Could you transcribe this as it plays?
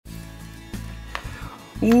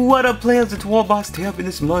What up, players? It's Wallboss Tail up in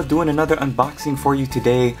this mud doing another unboxing for you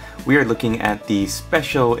today. We are looking at the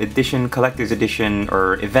special edition, collector's edition,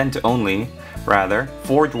 or event only, rather,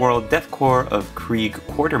 Forge World Death Korps of Krieg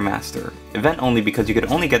Quartermaster. Event only because you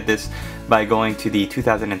could only get this by going to the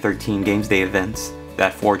 2013 Games Day events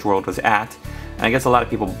that Forge World was at. And I guess a lot of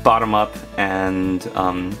people bought them up and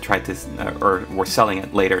tried to, or were selling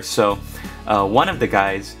it later. So one of the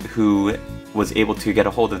guys who was able to get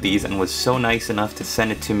a hold of these and was so nice enough to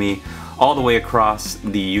send it to me all the way across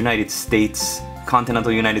the United States,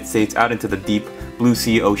 continental United States, out into the deep blue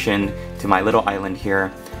sea ocean to my little island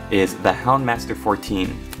here, is the Houndmaster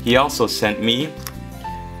 14. He also sent me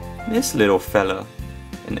this little fella,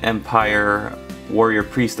 an Empire Warrior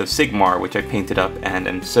Priest of Sigmar, which I painted up and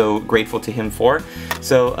am so grateful to him for.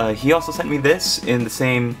 So he also sent me this in the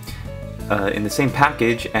same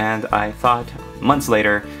package, and I thought months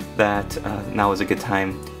later that now is a good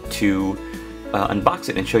time to unbox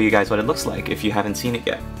it and show you guys what it looks like if you haven't seen it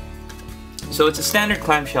yet. So it's a standard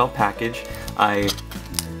clamshell package. I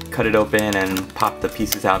cut it open and popped the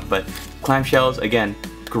pieces out, but clamshells, again,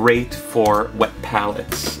 great for wet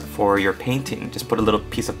palettes for your painting. Just put a little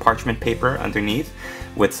piece of parchment paper underneath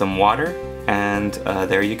with some water, and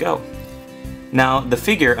there you go. Now the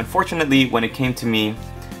figure, unfortunately, when it came to me,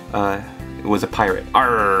 it was a pirate.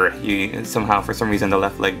 Arrgh! Somehow, for some reason, the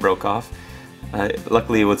left leg broke off.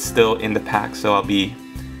 Luckily, it was still in the pack, so I'll be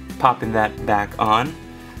popping that back on.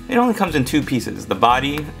 It only comes in two pieces. The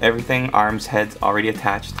body, everything, arms, heads already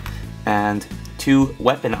attached, and two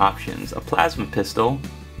weapon options, a plasma pistol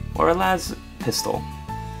or a las pistol.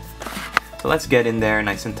 So let's get in there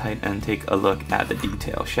nice and tight and take a look at the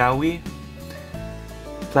detail, shall we?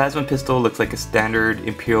 Plasma pistol looks like a standard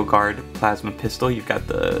Imperial Guard plasma pistol. You've got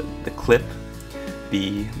the clip,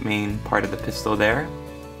 the main part of the pistol there.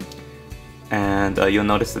 And you'll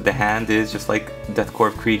notice that the hand is just like Death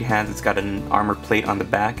Korps of Krieg hands. It's got an armor plate on the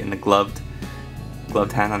back and a gloved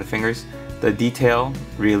hand on the fingers. The detail,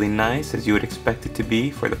 really nice, as you would expect it to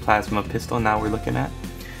be for the plasma pistol now we're looking at.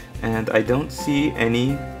 And I don't see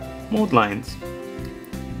any mold lines.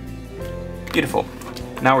 Beautiful.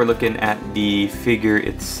 Now we're looking at the figure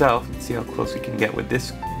itself. Let's see how close we can get with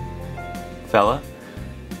this fella.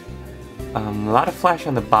 A lot of flash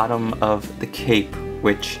on the bottom of the cape,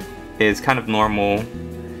 which is kind of normal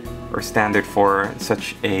or standard for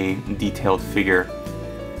such a detailed figure.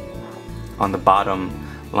 On the bottom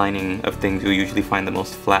lining of things you'll usually find the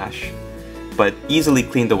most flash, but easily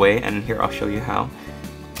cleaned away, and here I'll show you how.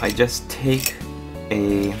 I just take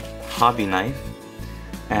a hobby knife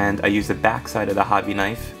and I use the back side of the hobby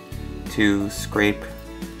knife to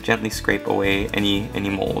gently scrape away any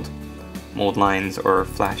mold lines or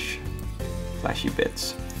flashy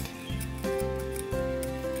bits.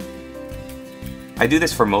 I do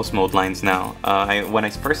this for most mold lines now. When I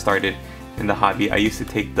first started in the hobby, I used to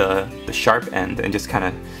take the sharp end and just kind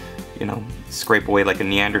of, scrape away like a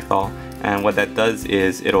Neanderthal. And what that does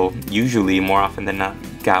is it'll usually, more often than not,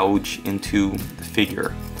 gouge into the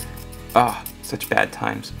figure. Such bad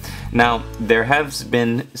times. Now, there has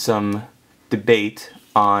been some debate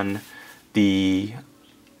on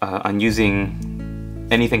on using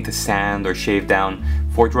anything to sand or shave down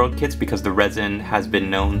Forge World kits because the resin has been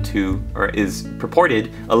known to, or is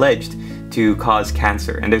alleged to cause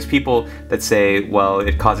cancer. And there's people that say, well,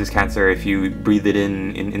 it causes cancer if you breathe it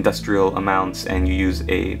in industrial amounts and you use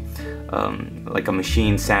like a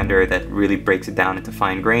machine sander that really breaks it down into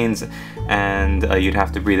fine grains, and you'd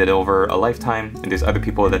have to breathe it over a lifetime. And there's other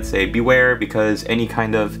people that say beware, because any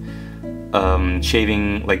kind of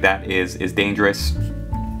shaving like that is dangerous,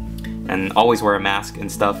 and always wear a mask and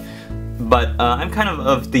stuff. But I'm kind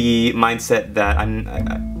of the mindset that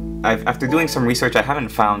after doing some research, I haven't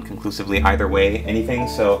found conclusively either way anything,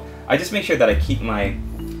 so I just make sure that I keep my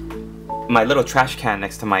little trash can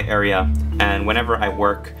next to my area, and whenever I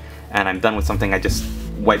work and I'm done with something, I just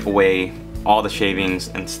wipe away all the shavings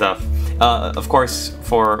and stuff. Of course,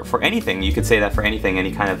 for anything, you could say that for anything,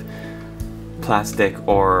 any kind of plastic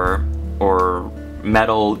or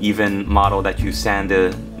metal even model that you sand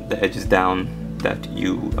the edges down, that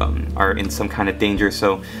you are in some kind of danger.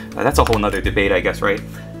 So that's a whole nother debate, I guess, right?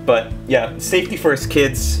 But yeah, safety first,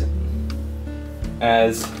 kids.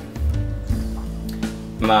 As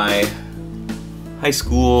my high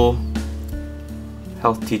school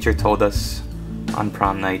health teacher told us on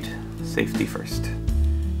prom night, safety first.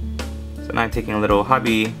 So now I'm taking a little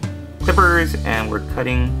hobby clippers and we're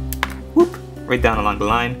cutting, whoop, right down along the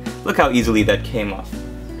line. Look how easily that came off.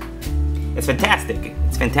 It's fantastic.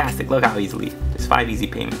 It's fantastic. Look how easily. Just 5 easy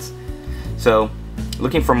payments. So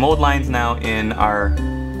looking for mold lines now in our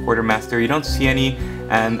Quartermaster. You don't see any,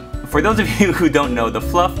 and For those of you who don't know, the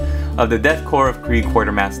fluff of the Death Korps of Krieg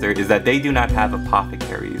Quartermaster is that they do not have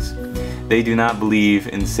apothecaries. They do not believe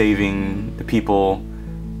in saving the people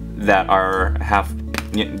that are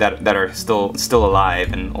still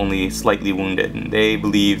alive and only slightly wounded. And they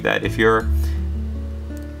believe that if you're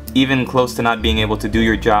even close to not being able to do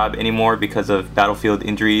your job anymore because of battlefield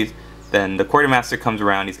injuries, then the Quartermaster comes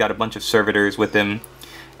around. He's got a bunch of servitors with him,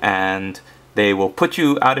 and they will put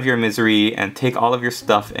you out of your misery and take all of your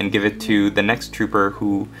stuff and give it to the next trooper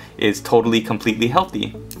who is totally, completely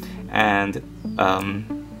healthy. And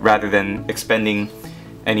rather than expending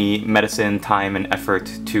any medicine, time, and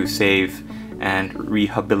effort to save and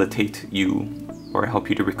rehabilitate you or help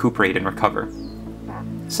you to recuperate and recover.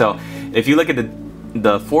 So if you look at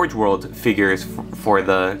the Forge World figures for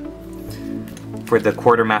the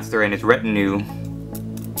Quartermaster and his retinue,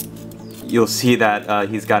 you'll see that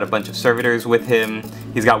he's got a bunch of servitors with him.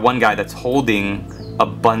 He's got one guy that's holding a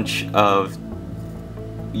bunch of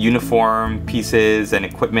uniform pieces and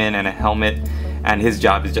equipment and a helmet, and his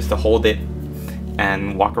job is just to hold it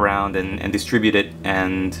and walk around and distribute it.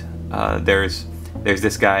 And there's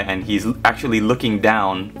this guy, and he's actually looking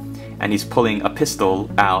down, and he's pulling a pistol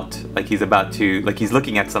out, like he's about to, like he's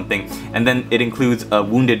looking at something. And then it includes a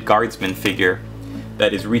wounded guardsman figure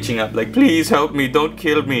that is reaching up like, please help me, don't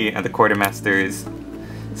kill me. And the Quartermaster is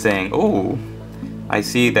saying, oh, I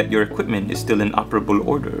see that your equipment is still in operable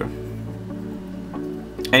order.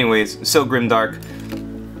 Anyways, so grimdark,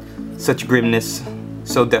 such grimness,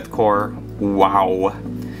 so deathcore, wow.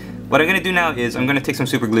 What I'm gonna do now is I'm gonna take some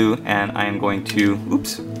super glue and I am going to,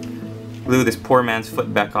 oops, glue this poor man's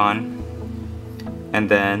foot back on. And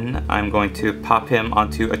then I'm going to pop him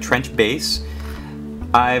onto a trench base.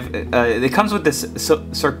 It comes with this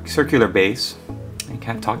circular base. I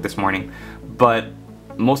can't talk this morning, but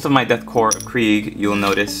most of my Death Korps Krieg, you'll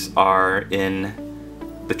notice, are in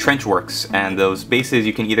the trench works, and those bases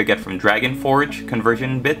you can either get from Dragon Forge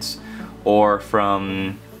conversion bits or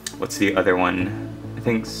from, what's the other one? I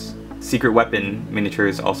think Secret Weapon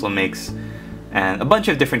Miniatures also makes, and a bunch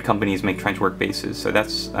of different companies make trench work bases. So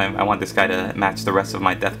that's, I want this guy to match the rest of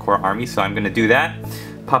my Death Korps army, so I'm gonna do that.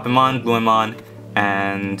 Pop him on, glue him on.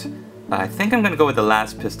 And I think I'm gonna go with the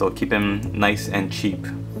last pistol, keep him nice and cheap.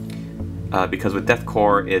 Because with Death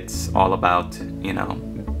Korps, it's all about, you know,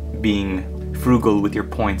 being frugal with your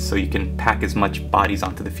points so you can pack as much bodies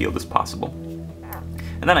onto the field as possible.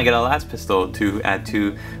 And then I get a last pistol to add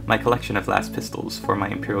to my collection of last pistols for my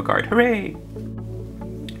Imperial Guard. Hooray!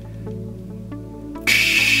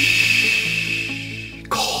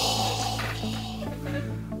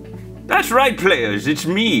 That's right, players, it's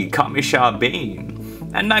me, Commissar Bane.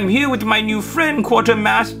 And I'm here with my new friend,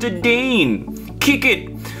 Quartermaster Dane. Kick it!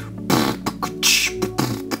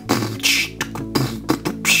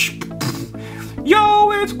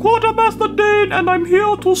 Yo, it's Quartermaster Dane, and I'm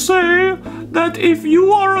here to say that if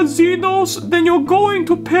you are a Xenos, then you're going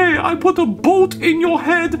to pay. I put a bolt in your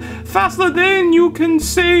head faster than you can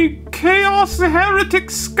say Chaos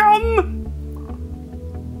Heretic Scum!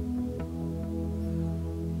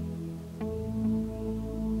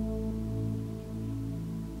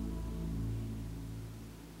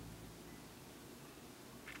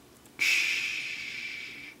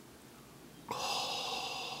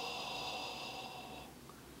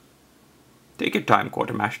 Take your time,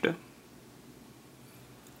 Quartermaster.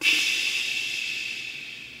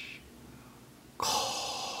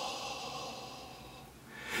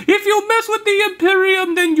 If you mess with the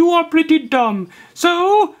Imperium, then you are pretty dumb.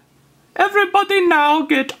 So, everybody now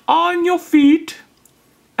get on your feet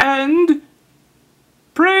and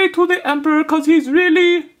pray to the Emperor, because he's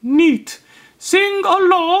really neat. Sing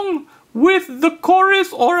along with the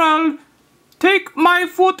chorus or I'll take my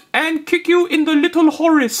foot and kick you in the little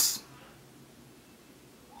Horace.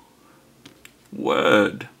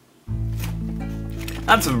 Word.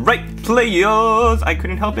 That's right, players! I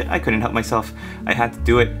couldn't help it. I couldn't help myself. I had to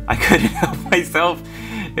do it. I couldn't help myself.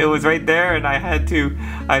 It was right there and I had to.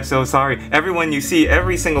 I'm so sorry. Everyone you see,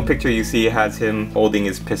 every single picture you see has him holding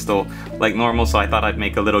his pistol like normal, so I thought I'd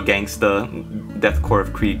make a little gangsta Death Korps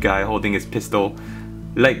of Krieg guy holding his pistol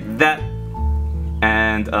like that,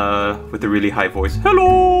 and with a really high voice.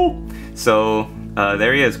 Hello! So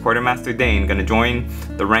there he is, Quartermaster Dane, gonna join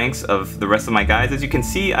the ranks of the rest of my guys. As you can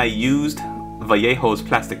see, I used Vallejo's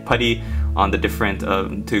plastic putty on the different,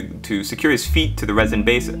 to secure his feet to the resin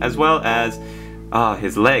base, as well as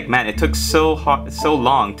his leg. Man, it took so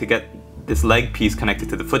long to get this leg piece connected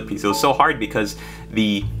to the foot piece. It was so hard because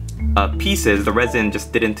the pieces, the resin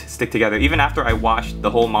just didn't stick together. Even after I washed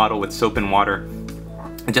the whole model with soap and water,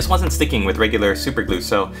 it just wasn't sticking with regular super glue,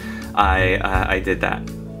 so I did that.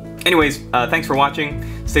 Anyways, thanks for watching.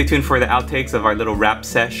 Stay tuned for the outtakes of our little rap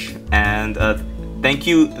sesh. And thank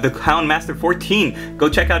you, the Quartermaster 14. Go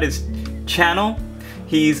check out his channel.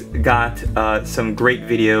 He's got some great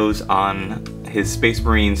videos on his Space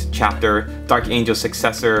Marines chapter, Dark Angel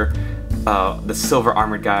successor, the Silver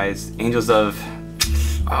Armored guys, Angels of...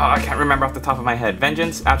 I can't remember off the top of my head.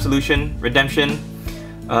 Vengeance, Absolution, Redemption,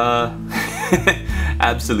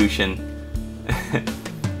 Absolution.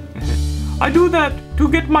 I do that to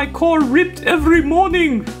get my core ripped every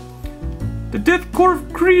morning. The Death Core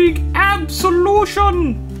of Krieg,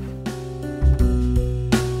 Absolution!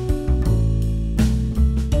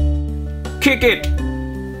 Kick it!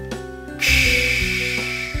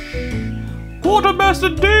 Quartermaster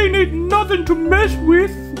Dane ain't nothing to mess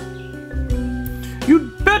with.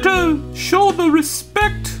 You'd better show the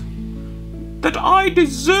respect that I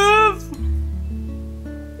deserve,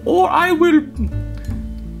 or I will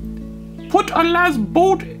put a last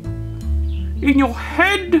bolt in your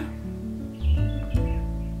head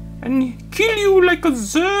and kill you like a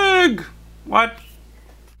Zerg. What?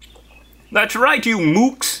 That's right, you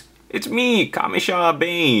mooks. It's me, Kamisha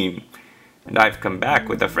Bane. And I've come back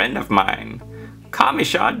with a friend of mine,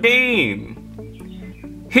 Kamisha Dane.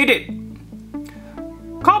 Hit it!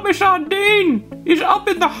 Kamisha Dane is up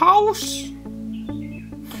in the house.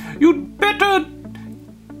 You'd better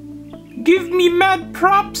give me mad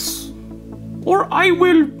props, or I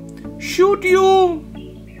will shoot you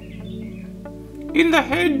in the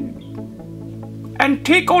head and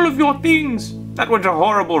take all of your things. That was a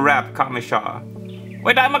horrible rap, Kamisha.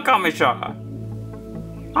 Wait, I'm a Kamisha.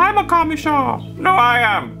 I'm a Kamisha. No, I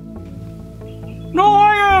am. No,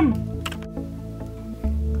 I am.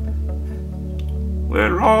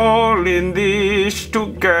 We're all in this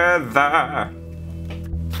together.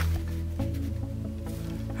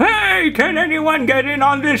 Hey, can anyone get in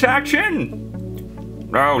on this action?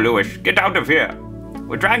 No, Lewis, get out of here.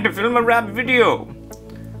 We're trying to film a rap video.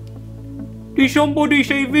 Did somebody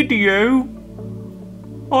say video?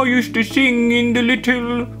 I used to sing in the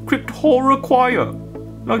little crypt horror choir,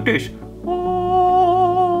 like this.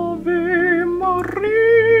 Ave Maria.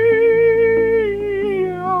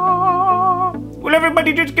 Will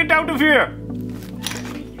everybody just get out of here?